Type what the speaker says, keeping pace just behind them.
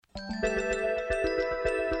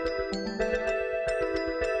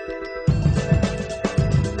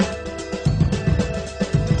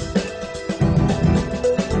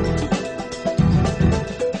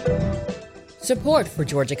Support for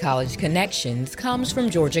Georgia College Connections comes from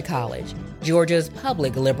Georgia College, Georgia's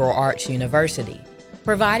public liberal arts university,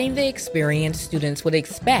 providing the experience students would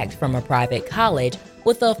expect from a private college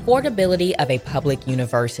with the affordability of a public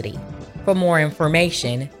university. For more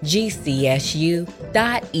information, gcsu.edu.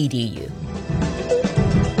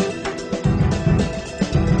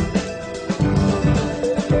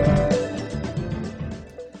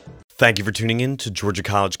 Thank you for tuning in to Georgia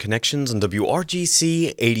College Connections on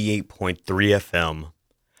WRGC 88.3 FM.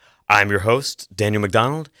 I'm your host, Daniel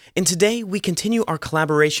McDonald, and today we continue our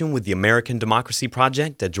collaboration with the American Democracy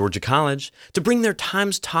Project at Georgia College to bring their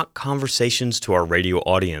Times Talk conversations to our radio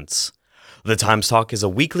audience. The Times Talk is a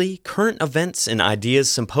weekly current events and ideas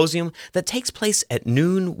symposium that takes place at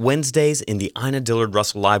noon Wednesdays in the Ina Dillard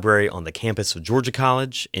Russell Library on the campus of Georgia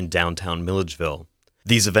College in downtown Milledgeville.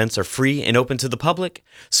 These events are free and open to the public,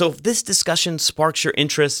 so if this discussion sparks your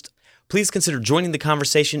interest, please consider joining the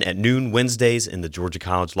conversation at noon Wednesdays in the Georgia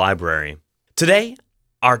College Library. Today,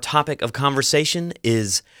 our topic of conversation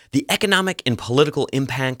is the economic and political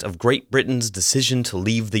impact of Great Britain's decision to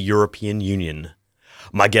leave the European Union.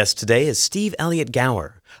 My guest today is Steve Elliott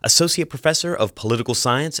Gower, Associate Professor of Political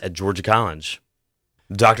Science at Georgia College.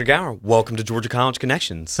 Dr. Gower, welcome to Georgia College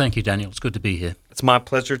Connections. Thank you, Daniel. It's good to be here. It's my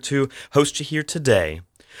pleasure to host you here today.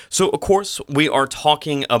 So, of course, we are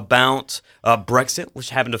talking about Brexit, which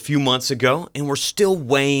happened a few months ago, and we're still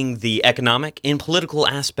weighing the economic and political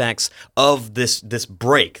aspects of this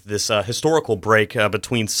break, this historical break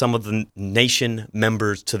between some of the nation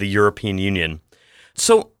members to the European Union.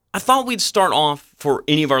 So, I thought we'd start off for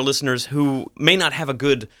any of our listeners who may not have a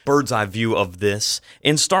good bird's eye view of this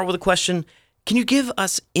and start with a question. Can you give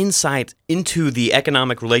us insight into the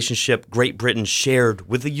economic relationship Great Britain shared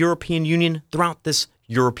with the European Union throughout this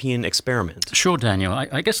European experiment? Sure, Daniel.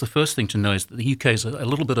 I guess the first thing to know is that the UK is a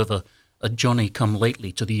little bit of a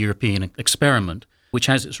Johnny-come-lately to the European experiment, which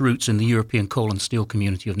has its roots in the European Coal and Steel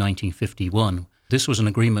Community of 1951. This was an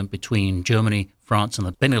agreement between Germany, France, and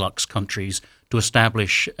the Benelux countries to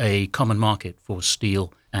establish a common market for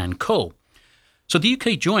steel and coal. So the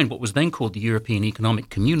UK joined what was then called the European Economic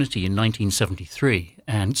Community in 1973,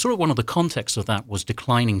 and sort of one of the contexts of that was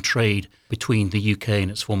declining trade between the UK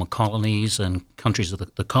and its former colonies and countries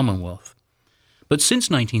of the Commonwealth. But since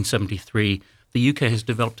 1973, the UK has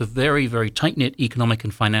developed a very, very tight-knit economic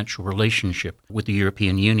and financial relationship with the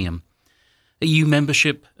European Union. EU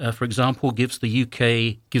membership, for example, gives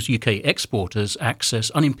UK exporters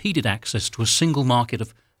unimpeded access to a single market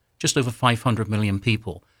of just over 500 million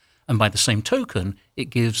people. And by the same token,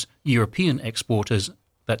 it gives European exporters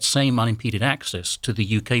that same unimpeded access to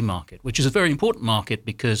the UK market, which is a very important market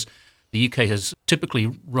because the UK has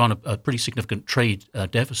typically run a pretty significant trade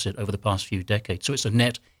deficit over the past few decades. So it's a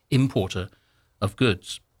net importer of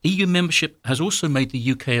goods. EU membership has also made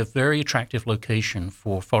the UK a very attractive location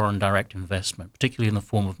for foreign direct investment, particularly in the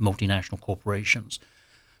form of multinational corporations.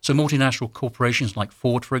 So multinational corporations like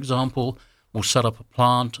Ford, for example, will set up a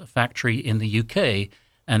plant, a factory in the UK,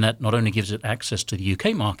 and that not only gives it access to the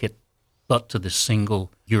UK market, but to the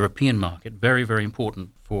single European market. Very, very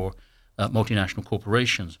important for multinational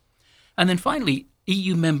corporations. And then finally,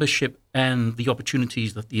 EU membership and the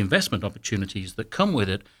investment opportunities that come with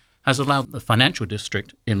it has allowed the financial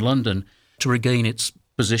district in London to regain its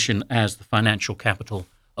position as the financial capital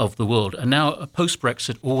of the world. And now,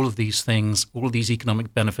 post-Brexit, all of these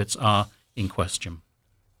economic benefits are in question.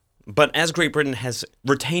 But as Great Britain has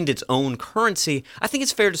retained its own currency, I think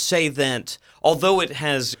it's fair to say that although it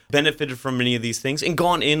has benefited from many of these things and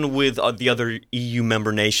gone in with the other EU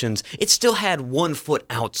member nations, it still had one foot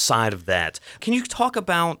outside of that. Can you talk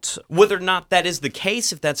about whether or not that is the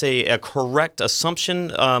case, if that's a correct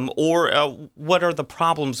assumption, or what are the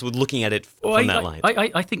problems with looking at it from that light?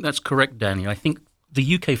 I think that's correct, Daniel. I think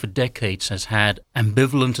the UK for decades has had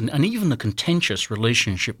ambivalent and even a contentious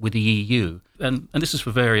relationship with the EU, and this is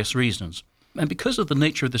for various reasons. And because of the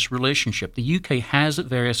nature of this relationship, the UK has at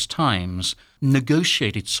various times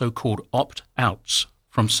negotiated so-called opt-outs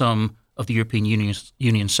from some of the European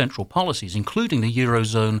Union's central policies, including the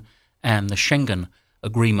Eurozone and the Schengen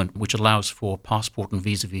Agreement, which allows for passport and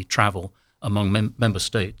visa-free travel among member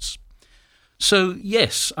states. So,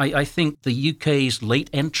 yes, I think the UK's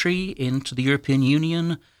late entry into the European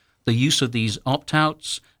Union, the use of these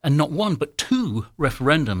opt-outs, and not one but two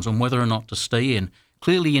referendums on whether or not to stay in,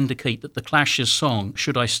 clearly indicate that the Clash's song,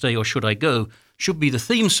 Should I Stay or Should I Go, should be the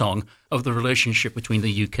theme song of the relationship between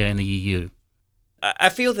the UK and the EU. I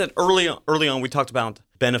feel that early on we talked about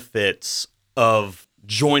benefits of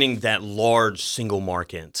joining that large single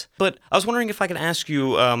market. But I was wondering if I could ask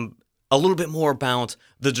you a little bit more about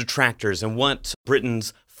the detractors and what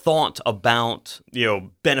Britain's thought about,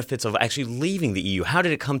 benefits of actually leaving the EU? How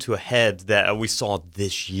did it come to a head that we saw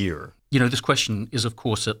this year? This question is, of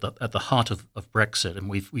course, at the heart of Brexit, and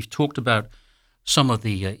we've talked about some of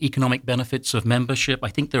the economic benefits of membership. I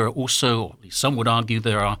think there are also, or at least some would argue,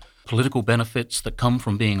 there are political benefits that come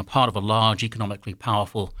from being a part of a large, economically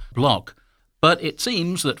powerful bloc. But it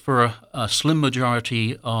seems that for a slim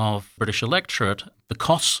majority of British electorate, the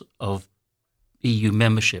costs of EU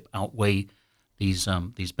membership outweigh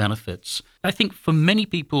these benefits. I think for many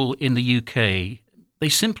people in the UK, they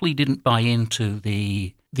simply didn't buy into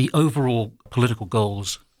the overall political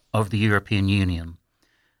goals of the European Union.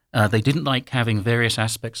 They didn't like having various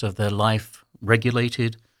aspects of their life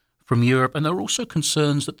regulated from Europe, and there were also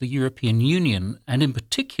concerns that the European Union, and in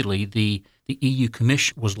particular the EU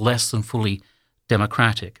Commission, was less than fully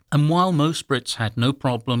democratic. And while most Brits had no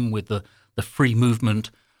problem with the free movement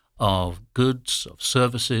of goods, of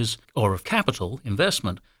services, or of capital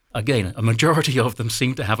investment, again, a majority of them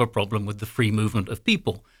seemed to have a problem with the free movement of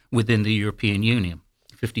people within the European Union.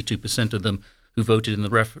 52% of them who voted in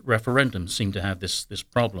the referendum seem to have this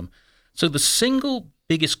problem. So the single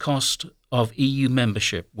biggest cost of EU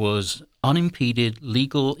membership was unimpeded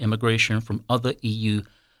legal immigration from other EU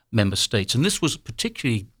member states. And this was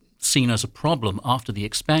particularly seen as a problem after the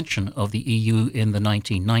expansion of the EU in the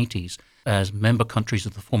 1990s, as member countries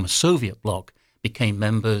of the former Soviet bloc became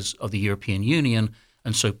members of the European Union.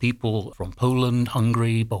 And so people from Poland,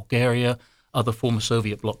 Hungary, Bulgaria, other former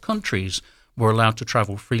Soviet bloc countries were allowed to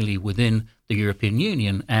travel freely within the European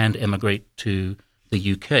Union and emigrate to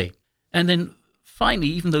the UK. And then finally,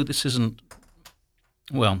 even though this isn't,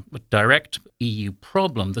 a direct EU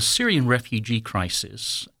problem, the Syrian refugee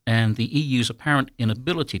crisis and the EU's apparent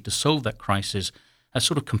inability to solve that crisis has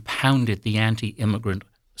sort of compounded the anti-immigrant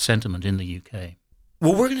sentiment in the UK.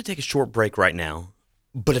 Well, we're going to take a short break right now.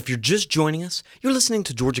 But if you're just joining us, you're listening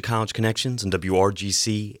to Georgia College Connections on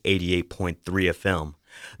WRGC 88.3 FM.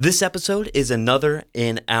 This episode is another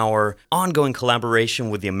in our ongoing collaboration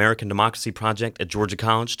with the American Democracy Project at Georgia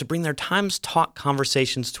College to bring their Times Talk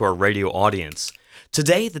conversations to our radio audience.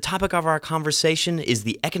 Today, the topic of our conversation is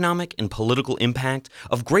the economic and political impact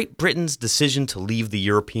of Great Britain's decision to leave the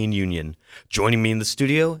European Union. Joining me in the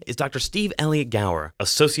studio is Dr. Steve Elliott Gower,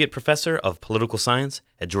 Associate Professor of Political Science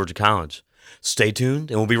at Georgia College. Stay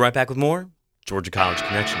tuned, and we'll be right back with more Georgia College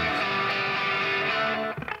Connections.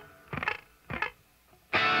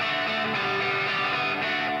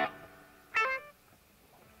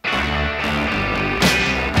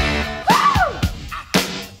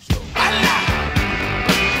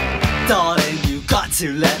 Darling, you got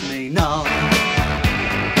to let me know.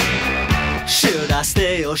 Should I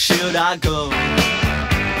stay or should I go?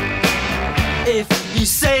 If you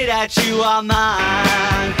say that you are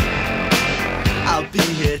mine, I'll be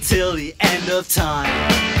here till the end of time.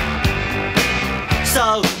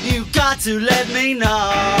 So you got to let me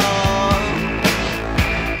know.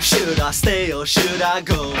 Should I stay or should I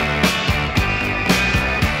go?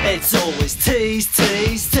 It's always tease,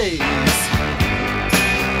 tease, tease.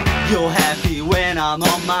 You're happy when I'm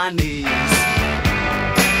on my knees.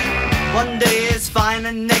 One day it's fine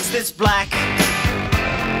and next it's black.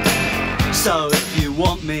 So if you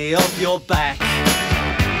want me off your back,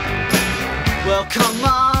 well come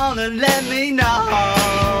on and let me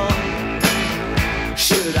know.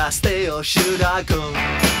 Should I stay or should I go?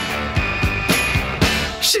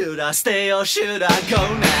 Should I stay or should I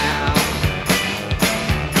go now?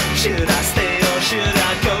 Should I stay or should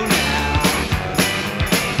I go now?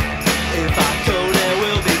 If I go there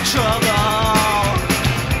will be trouble,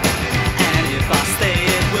 and if I stay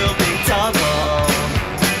it will be double.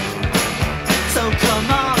 So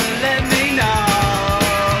come on and let me know.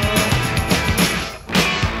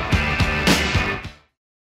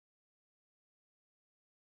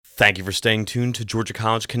 Thank you for staying tuned to Georgia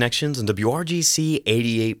College Connections on WRGC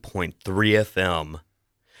 88.3 FM.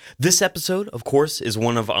 This episode, of course, is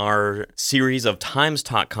one of our series of Times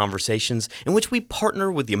Talk conversations in which we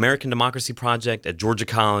partner with the American Democracy Project at Georgia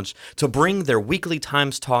College to bring their weekly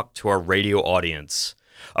Times Talk to our radio audience.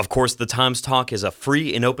 Of course, the Times Talk is a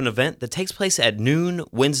free and open event that takes place at noon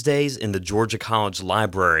Wednesdays in the Georgia College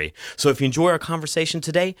Library. So if you enjoy our conversation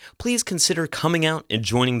today, please consider coming out and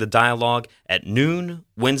joining the dialogue at noon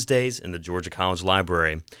Wednesdays in the Georgia College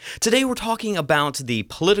Library. Today we're talking about the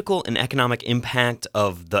political and economic impact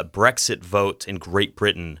of the Brexit vote in Great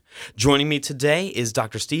Britain. Joining me today is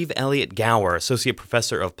Dr. Steve Elliott Gower, Associate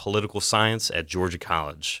Professor of Political Science at Georgia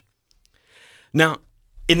College. Now,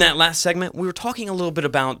 in that last segment, we were talking a little bit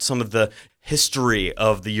about some of the history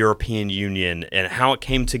of the European Union and how it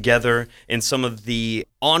came together and some of the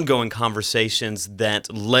ongoing conversations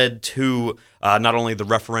that led to not only the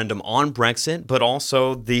referendum on Brexit, but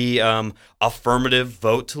also the affirmative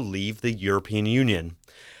vote to leave the European Union.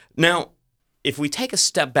 Now, if we take a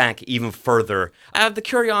step back even further, I have the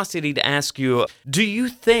curiosity to ask you, do you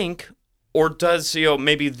think, or does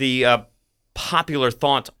maybe the popular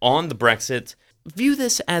thought on the Brexit view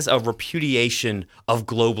this as a repudiation of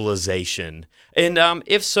globalization? And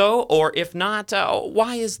if so, or if not,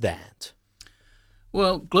 why is that?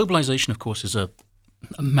 Well, globalization, of course, is a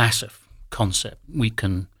massive concept. We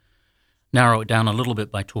can narrow it down a little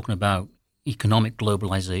bit by talking about economic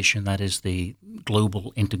globalization, that is the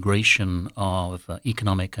global integration of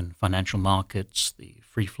economic and financial markets, the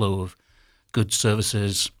free flow of goods,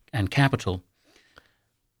 services, and capital.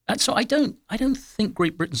 And so I don't think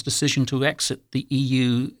Great Britain's decision to exit the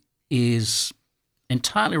EU is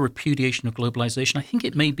entirely a repudiation of globalization. I think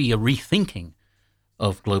it may be a rethinking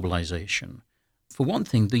of globalization. For one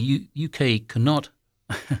thing, the UK cannot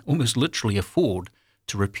almost literally afford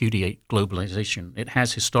to repudiate globalization. It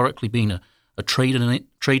has historically been a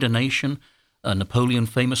trader nation. Napoleon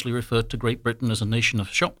famously referred to Great Britain as a nation of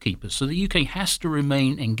shopkeepers. So the UK has to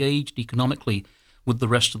remain engaged economically with the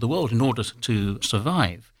rest of the world in order to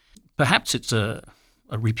survive. Perhaps it's a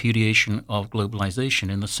repudiation of globalization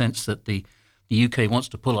in the sense that the UK wants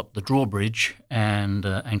to pull up the drawbridge and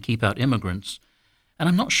keep out immigrants. And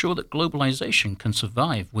I'm not sure that globalization can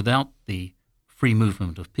survive without the free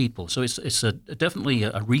movement of people. So it's definitely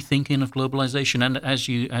a rethinking of globalization, and as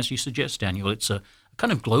you suggest, Daniel, it's a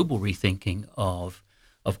kind of global rethinking of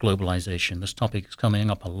globalization. This topic is coming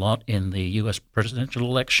up a lot in the U.S. presidential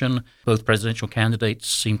election. Both presidential candidates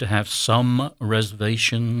seem to have some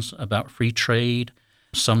reservations about free trade,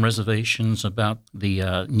 some reservations about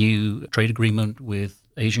the new trade agreement with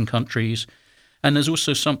Asian countries, and there's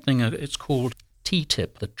also something it's called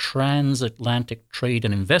TTIP, the Transatlantic Trade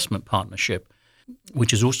and Investment Partnership,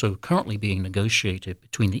 which is also currently being negotiated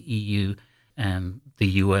between the EU and the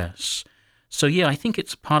US. So yeah, I think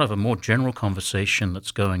it's part of a more general conversation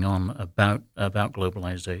that's going on about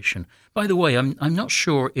globalization. By the way, I'm not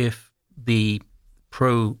sure if the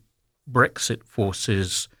pro-Brexit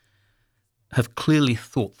forces have clearly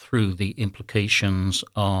thought through the implications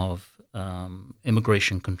of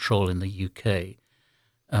immigration control in the UK.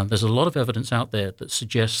 There's a lot of evidence out there that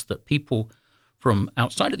suggests that people from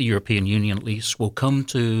outside of the European Union, at least, will come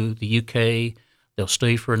to the UK, they'll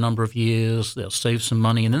stay for a number of years, they'll save some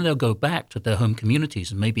money, and then they'll go back to their home communities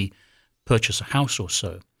and maybe purchase a house or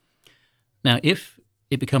so. Now, if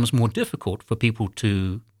it becomes more difficult for people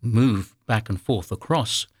to move back and forth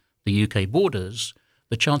across the UK borders,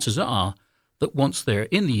 the chances are that once they're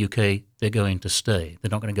in the UK, they're going to stay. They're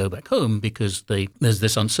not going to go back home because there's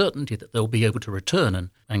this uncertainty that they'll be able to return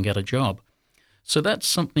and get a job. So that's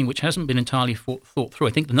something which hasn't been entirely thought through. I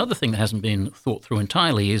think another thing that hasn't been thought through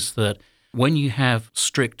entirely is that when you have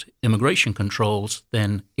strict immigration controls,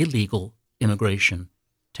 then illegal immigration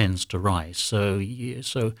tends to rise. So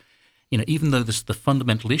even though the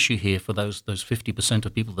fundamental issue here for those 50%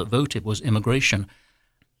 of people that voted was immigration,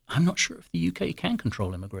 I'm not sure if the UK can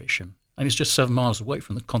control immigration. I mean, it's just 7 miles away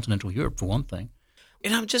from the continental Europe, for one thing.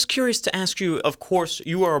 And I'm just curious to ask you, of course,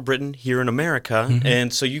 you are a Briton here in America,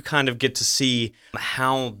 and so you kind of get to see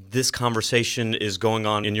how this conversation is going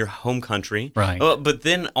on in your home country. Right. But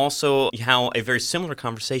then also how a very similar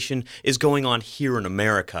conversation is going on here in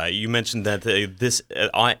America. You mentioned that this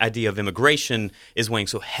idea of immigration is weighing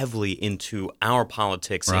so heavily into our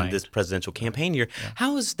politics in this presidential campaign year. Yeah.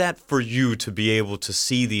 How is that for you to be able to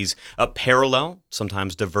see these parallel,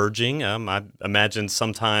 sometimes diverging, I imagine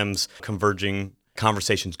sometimes converging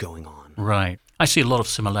conversations going on? Right. I see a lot of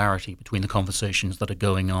similarity between the conversations that are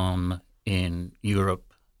going on in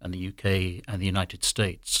Europe and the UK and the United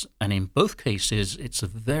States. And in both cases, it's a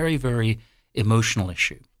very, very emotional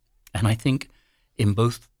issue. And I think in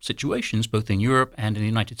both situations, both in Europe and in the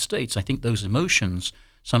United States, I think those emotions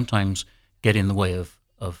sometimes get in the way of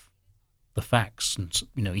the facts and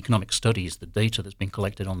economic studies, the data that's been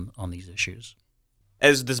collected on these issues.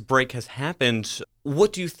 As this break has happened,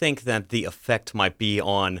 what do you think that the effect might be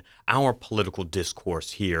on our political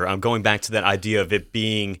discourse here? I'm going back to that idea of it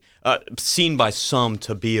being seen by some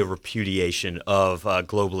to be a repudiation of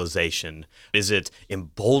globalization. Is it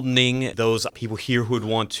emboldening those people here who would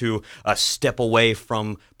want to step away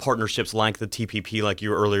from partnerships like the TPP, like you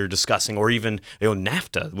were earlier discussing, or even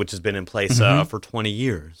NAFTA, which has been in place for 20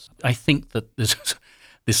 years? I think that this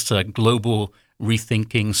global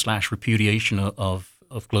rethinking / repudiation of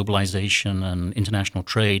globalization and international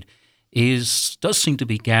trade does seem to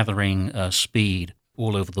be gathering speed.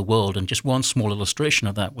 all over the world. And just one small illustration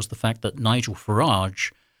of that was the fact that Nigel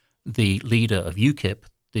Farage, the leader of UKIP,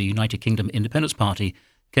 the United Kingdom Independence Party,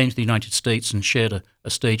 came to the United States and shared a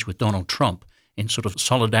stage with Donald Trump in sort of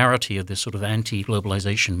solidarity of this sort of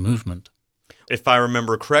anti-globalization movement. If I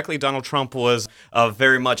remember correctly, Donald Trump was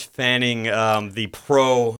very much fanning the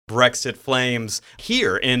pro-Brexit flames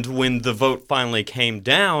here, and when the vote finally came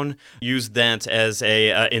down, used that as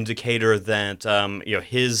a indicator that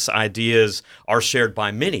his ideas are shared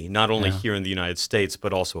by many, not only here in the United States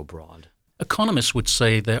but also abroad. Economists would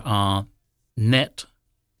say there are net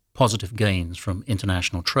positive gains from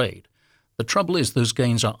international trade. The trouble is those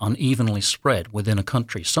gains are unevenly spread within a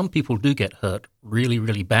country. Some people do get hurt really,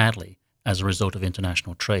 really badly as a result of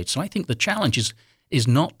international trade. So I think the challenge is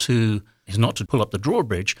not to pull up the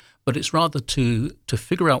drawbridge, but it's rather to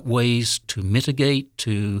figure out ways to mitigate,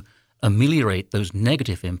 to ameliorate those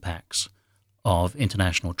negative impacts of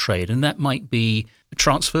international trade. And that might be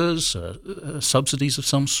transfers, subsidies of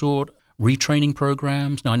some sort, retraining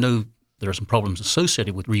programs. Now, I know there are some problems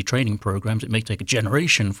associated with retraining programs. It may take a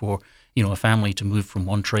generation for a family to move from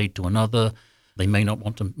one trade to another. They may not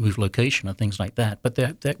want to move location and things like that. But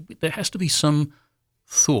there has to be some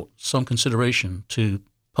thought, some consideration to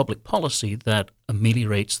public policy that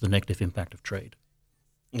ameliorates the negative impact of trade.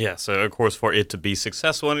 Yeah, so of course, for it to be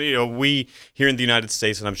successful, and we here in the United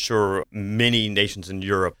States, and I'm sure many nations in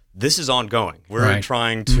Europe, this is ongoing. We're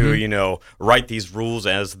trying to, write these rules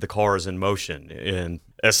as the car is in motion, and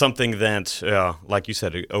as something that, like you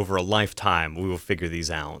said, over a lifetime, we will figure these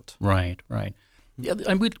out. Right. Yeah,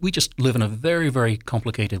 and we just live in a very, very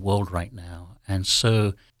complicated world right now, and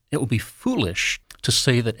so it would be foolish to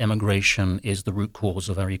say that immigration is the root cause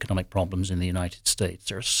of our economic problems in the United States.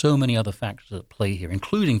 There are so many other factors at play here,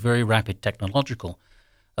 including very rapid technological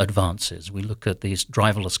advances. We look at these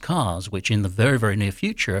driverless cars, which in the very, very near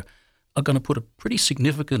future are going to put a pretty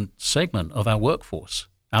significant segment of our workforce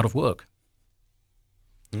out of work.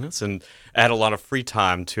 Yes, and add a lot of free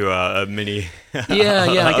time to many. Yeah.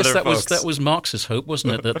 I guess that folks. was Marx's hope,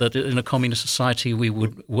 wasn't it? That in a communist society we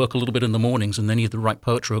would work a little bit in the mornings and then either write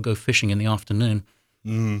poetry or go fishing in the afternoon.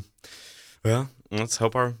 Well, let's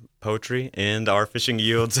hope our poetry and our fishing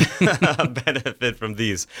yields benefit from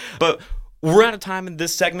these. But we're out of time in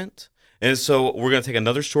this segment. And so we're going to take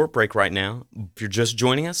another short break right now. If you're just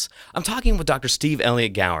joining us, I'm talking with Dr. Steve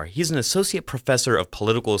Elliott Gower. He's an associate professor of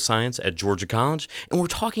political science at Georgia College, and we're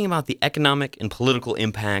talking about the economic and political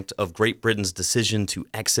impact of Great Britain's decision to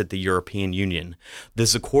exit the European Union.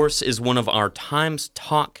 This, of course, is one of our Times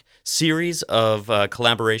Talk series of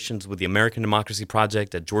collaborations with the American Democracy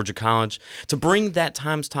Project at Georgia College to bring that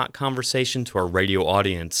Times Talk conversation to our radio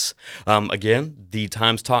audience. Again, the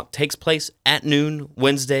Times Talk takes place at noon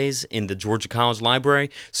Wednesdays in the Georgia College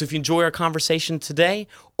Library. So if you enjoy our conversation today,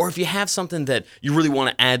 or if you have something that you really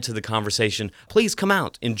want to add to the conversation, please come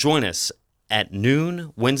out and join us at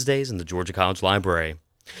noon Wednesdays in the Georgia College Library.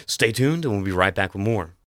 Stay tuned and we'll be right back with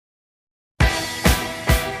more.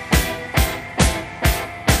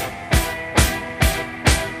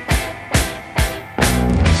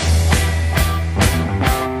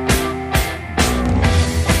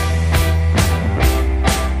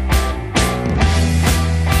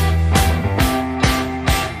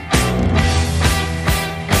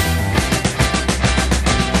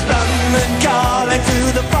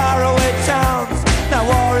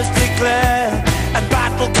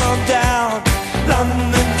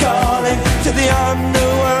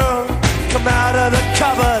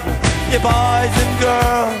 You boys and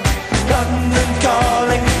girls, London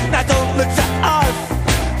calling. Now don't look to us.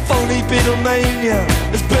 Phony Beatlemania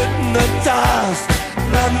is bitten the dust.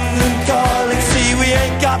 London calling. See, we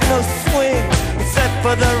ain't got no swing except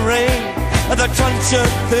for the rain and the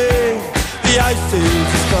truncheon thing. The ice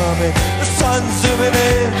age is coming. The sun's zooming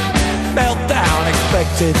in. Meltdown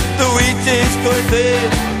expected. The wheat is going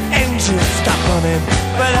thin. Engines stop running,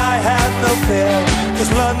 but I have no fear,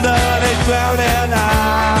 'cause London is drowning.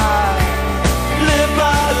 I live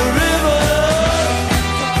by the river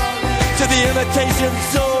to the imitation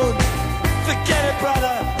zone. Forget it,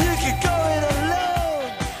 brother, you can go it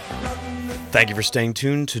alone. Thank you for staying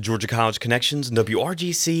tuned to Georgia College Connections and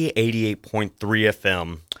WRGC 88.3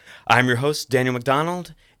 FM. I'm your host, Daniel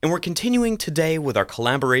McDonald, and we're continuing today with our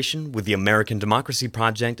collaboration with the American Democracy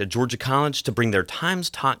Project at Georgia College to bring their Times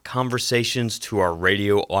Talk conversations to our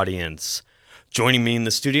radio audience. Joining me in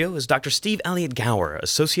the studio is Dr. Steve Elliott Gower,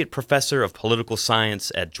 Associate Professor of Political Science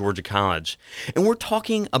at Georgia College, and we're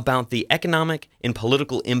talking about the economic and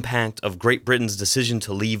political impact of Great Britain's decision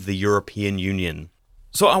to leave the European Union.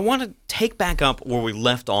 So I want to take back up where we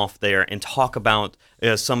left off there and talk about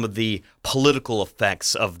some of the political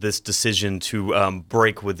effects of this decision to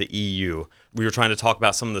break with the EU. We were trying to talk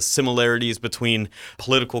about some of the similarities between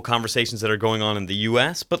political conversations that are going on in the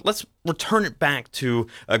U.S., but let's return it back to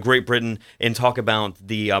Great Britain and talk about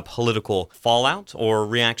the political fallout or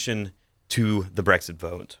reaction to the Brexit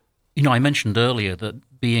vote. I mentioned earlier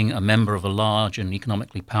that being a member of a large and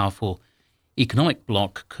economically powerful economic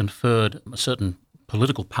bloc conferred a certain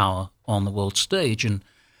political power on the world stage. And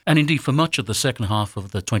indeed, for much of the second half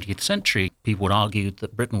of the 20th century, people would argue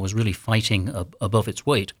that Britain was really fighting above its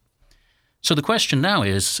weight. So the question now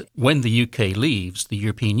is, when the UK leaves the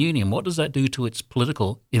European Union, what does that do to its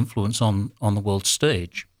political influence on the world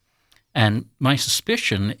stage? And my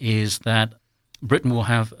suspicion is that Britain will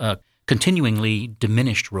have a continuingly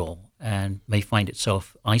diminished role and may find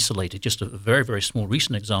itself isolated. Just a very, very small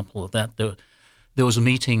recent example of that, there was a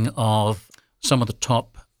meeting of some of the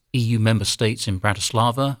top EU member states in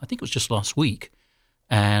Bratislava, I think it was just last week,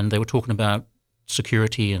 and they were talking about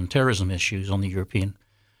security and terrorism issues on the European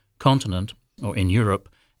continent, or in Europe,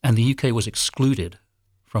 and the UK was excluded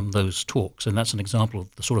from those talks. And that's an example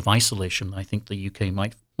of the sort of isolation I think the UK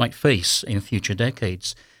might face in future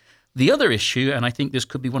decades. The other issue, and I think this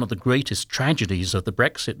could be one of the greatest tragedies of the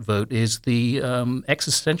Brexit vote, is the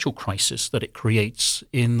existential crisis that it creates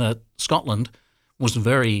in that Scotland was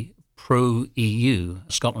very pro-EU.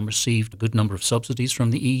 Scotland received a good number of subsidies from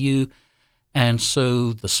the EU, and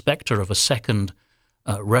so the spectre of a second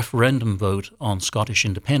referendum vote on Scottish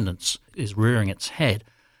independence is rearing its head.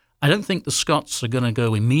 I don't think the Scots are going to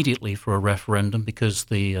go immediately for a referendum because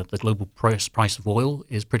the global price of oil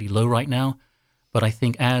is pretty low right now, but I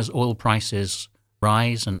think as oil prices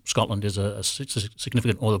rise, and Scotland is a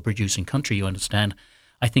significant oil-producing country, you understand,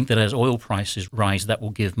 I think that as oil prices rise, that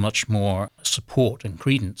will give much more support and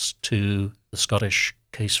credence to the Scottish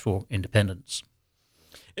case for independence.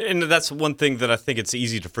 And that's one thing that I think it's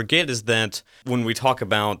easy to forget is that when we talk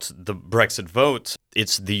about the Brexit vote,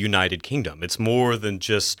 it's the United Kingdom. It's more than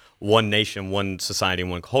just one nation, one society,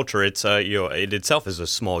 one culture. It's it itself is a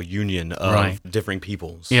small union of differing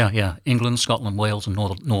peoples. Yeah. England, Scotland, Wales, and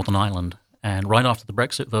Northern Ireland. And right after the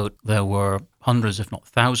Brexit vote, there were hundreds, if not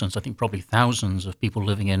thousands, I think probably thousands of people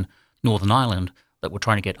living in Northern Ireland that were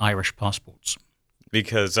trying to get Irish passports.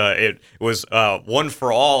 Because it was one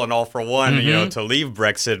for all and all for one, to leave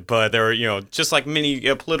Brexit. But there are, just like many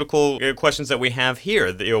political questions that we have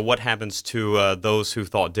here, what happens to those who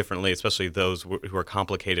thought differently, especially those who are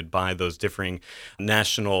complicated by those differing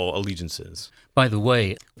national allegiances? By the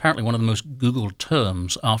way, apparently one of the most Googled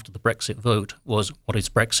terms after the Brexit vote was, what is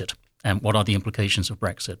Brexit? And what are the implications of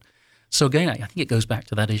Brexit? So again, I think it goes back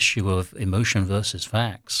to that issue of emotion versus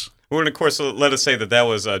facts. Well, and of course, let us say that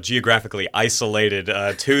was geographically isolated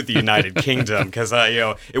to the United Kingdom, because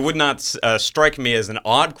it would not strike me as an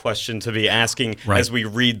odd question to be asking as we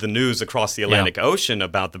read the news across the Atlantic Ocean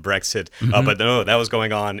about the Brexit. But no, that was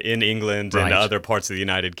going on in England and other parts of the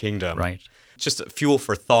United Kingdom. Right. Just fuel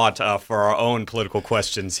for thought for our own political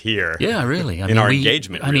questions here. Yeah, really. Our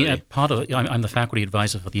engagement. I'm the faculty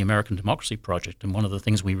advisor for the American Democracy Project, and one of the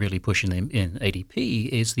things we really push in ADP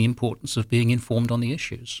is the importance of being informed on the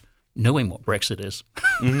issues, knowing what Brexit is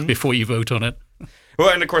before you vote on it. Well,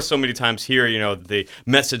 and of course, so many times here, the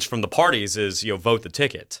message from the parties is, vote the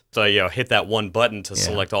ticket. So, hit that one button to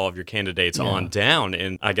select all of your candidates on down.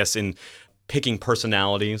 And I guess in picking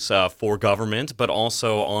personalities for government, but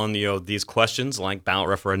also on these questions like ballot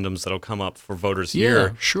referendums that'll come up for voters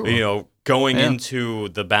here. Sure. Going into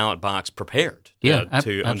the ballot box prepared.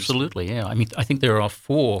 Absolutely. Yeah, I think there are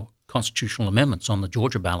 4 constitutional amendments on the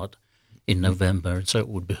Georgia ballot in November, and so it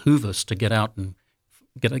would behoove us to get out and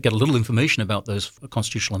get a little information about those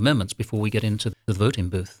constitutional amendments before we get into the voting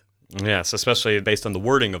booth. Yes, especially based on the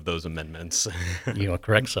wording of those amendments. You are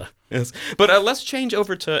correct, sir. Yes. But let's change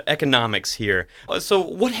over to economics here. So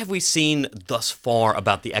what have we seen thus far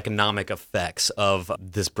about the economic effects of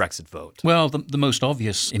this Brexit vote? Well, the most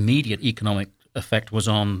obvious immediate economic effect was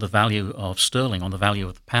on the value of sterling, on the value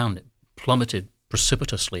of the pound. It plummeted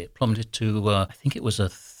precipitously. It plummeted to, I think it was a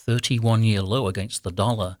 31-year low against the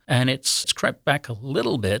dollar. And it's crept back a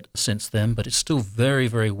little bit since then, but it's still very,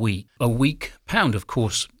 very weak. A weak pound, of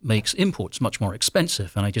course, makes imports much more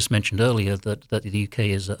expensive. And I just mentioned earlier that the UK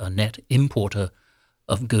is a net importer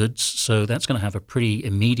of goods, so that's going to have a pretty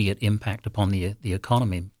immediate impact upon the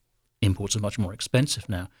economy. Imports are much more expensive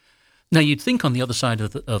now. Now, you'd think on the other side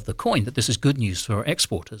of the coin that this is good news for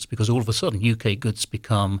exporters, because all of a sudden UK goods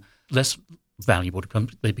become less valuable,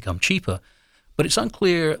 they become cheaper. But it's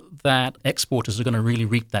unclear that exporters are going to really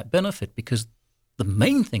reap that benefit, because the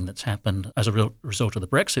main thing that's happened as a result of the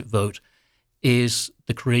Brexit vote is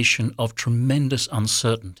the creation of tremendous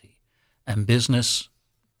uncertainty, and business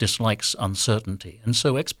dislikes uncertainty. And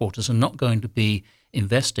so exporters are not going to be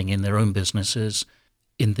investing in their own businesses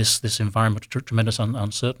in this environment of tremendous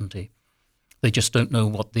uncertainty. They just don't know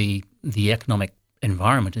what the economic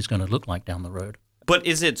environment is going to look like down the road. But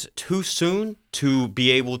is it too soon to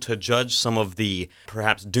be able to judge some of the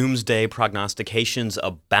perhaps doomsday prognostications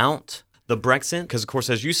about the Brexit? Because, of course,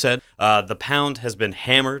 as you said, the pound has been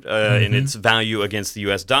hammered in its value against the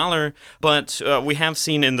U.S. dollar. But we have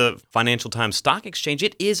seen in the Financial Times Stock Exchange,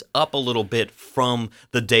 it is up a little bit from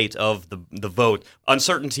the date of the vote.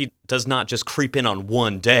 Uncertainty does not just creep in on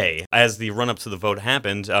one day. As the run-up to the vote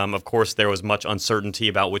happened, of course, there was much uncertainty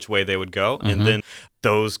about which way they would go. And then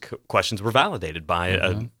those questions were validated by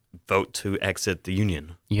a vote to exit the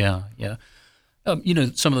union. Yeah.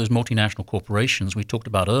 Some of those multinational corporations we talked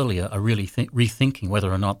about earlier are really rethinking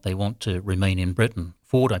whether or not they want to remain in Britain.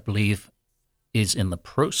 Ford, I believe, is in the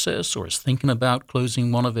process or is thinking about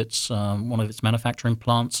closing one of its manufacturing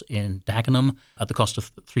plants in Dagenham at the cost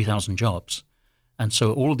of 3,000 jobs. And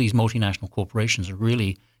so all of these multinational corporations are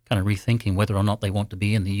really kind of rethinking whether or not they want to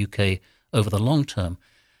be in the UK over the long term.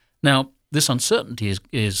 Now, this uncertainty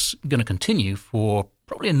is going to continue for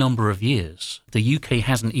probably a number of years. The UK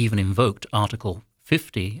hasn't even invoked Article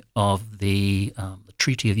 50 of the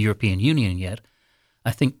Treaty of the European Union yet.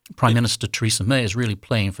 I think Prime Minister Theresa May is really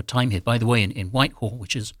playing for time here. By the way, in Whitehall,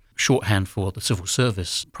 which is shorthand for the civil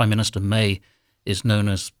service, Prime Minister May is known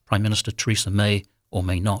as Prime Minister Theresa May or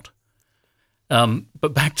may not.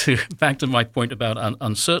 But back to my point about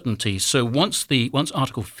uncertainty. So once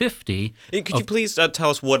Article 50, could you please tell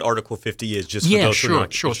us what Article 50 is? Just for those who are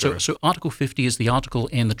not sure. So Article 50 is the article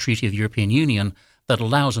in the Treaty of the European Union that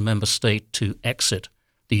allows a member state to exit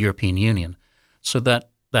the European Union. So that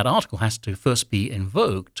article has to first be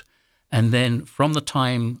invoked, and then from the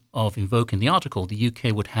time of invoking the article, the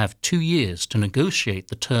UK would have 2 years to negotiate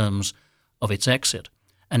the terms of its exit.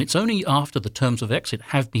 And it's only after the terms of exit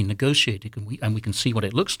have been negotiated and we can see what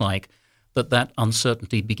it looks like that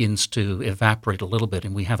uncertainty begins to evaporate a little bit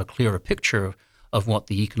and we have a clearer picture of what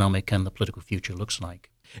the economic and the political future looks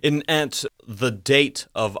like. At the date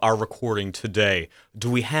of our recording today, do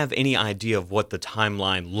we have any idea of what the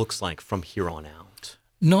timeline looks like from here on out?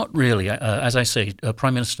 Not really. As I say,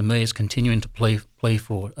 Prime Minister May is continuing to play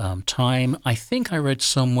for time. I think I read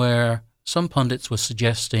somewhere some pundits were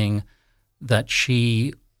suggesting that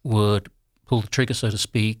she would pull the trigger, so to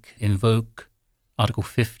speak, invoke Article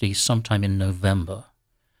 50 sometime in November.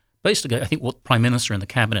 Basically, I think what the Prime Minister and the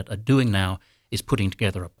Cabinet are doing now is putting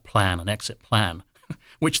together a plan, an exit plan,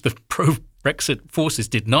 which the pro-Brexit forces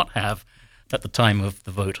did not have at the time of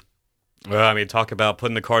the vote. Well, I mean, talk about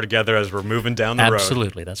putting the car together as we're moving down the road.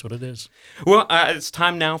 Absolutely, that's what it is. Well, it's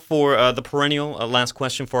time now for the perennial last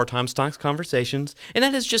question for our Time Stocks conversations, and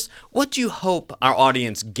that is just, what do you hope our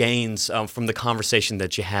audience gains from the conversation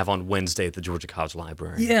that you have on Wednesday at the Georgia College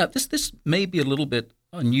Library? Yeah, this may be a little bit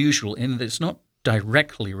unusual in that it's not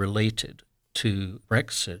directly related to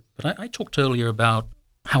Brexit, but I talked earlier about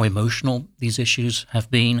how emotional these issues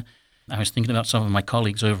have been. I was thinking about some of my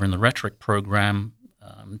colleagues over in the rhetoric program,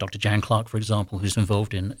 Dr. Jan Clark, for example, who's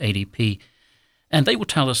involved in ADP. And they will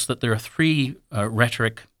tell us that there are 3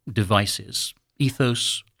 rhetoric devices: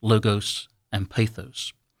 ethos, logos, and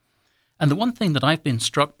pathos. And the one thing that I've been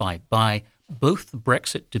struck by both the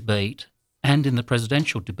Brexit debate and in the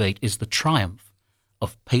presidential debate is the triumph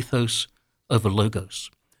of pathos over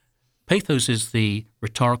logos. Pathos is the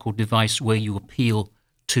rhetorical device where you appeal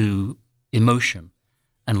to emotion,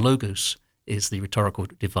 and logos is the rhetorical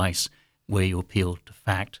device where you appeal to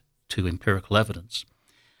fact, to empirical evidence.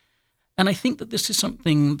 And I think that this is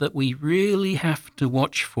something that we really have to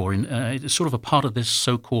watch for. It's sort of a part of this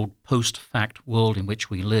so-called post-fact world in which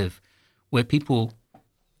we live, where people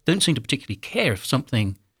don't seem to particularly care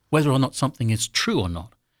whether or not something is true or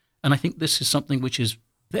not. And I think this is something which is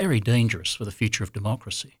very dangerous for the future of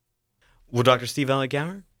democracy. Well, Dr. Steve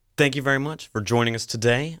Elliott-Gower, thank you very much for joining us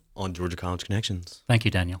today on Georgia College Connections. Thank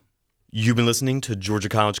you, Daniel. You've been listening to Georgia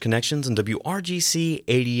College Connections on WRGC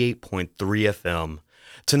 88.3 FM.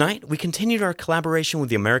 Tonight, we continued our collaboration with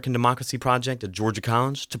the American Democracy Project at Georgia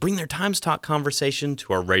College to bring their Times Talk conversation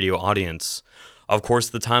to our radio audience. Of course,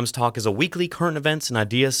 the Times Talk is a weekly current events and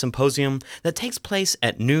ideas symposium that takes place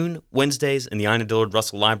at noon Wednesdays in the Ina Dillard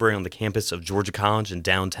Russell Library on the campus of Georgia College in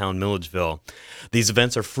downtown Milledgeville. These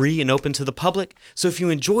events are free and open to the public, so if you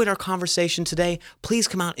enjoyed our conversation today, please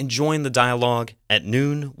come out and join the dialogue at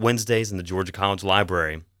noon Wednesdays in the Georgia College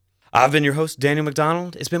Library. I've been your host, Daniel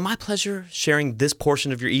McDonald. It's been my pleasure sharing this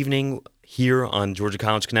portion of your evening here on Georgia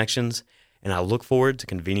College Connections, and I look forward to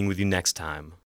convening with you next time.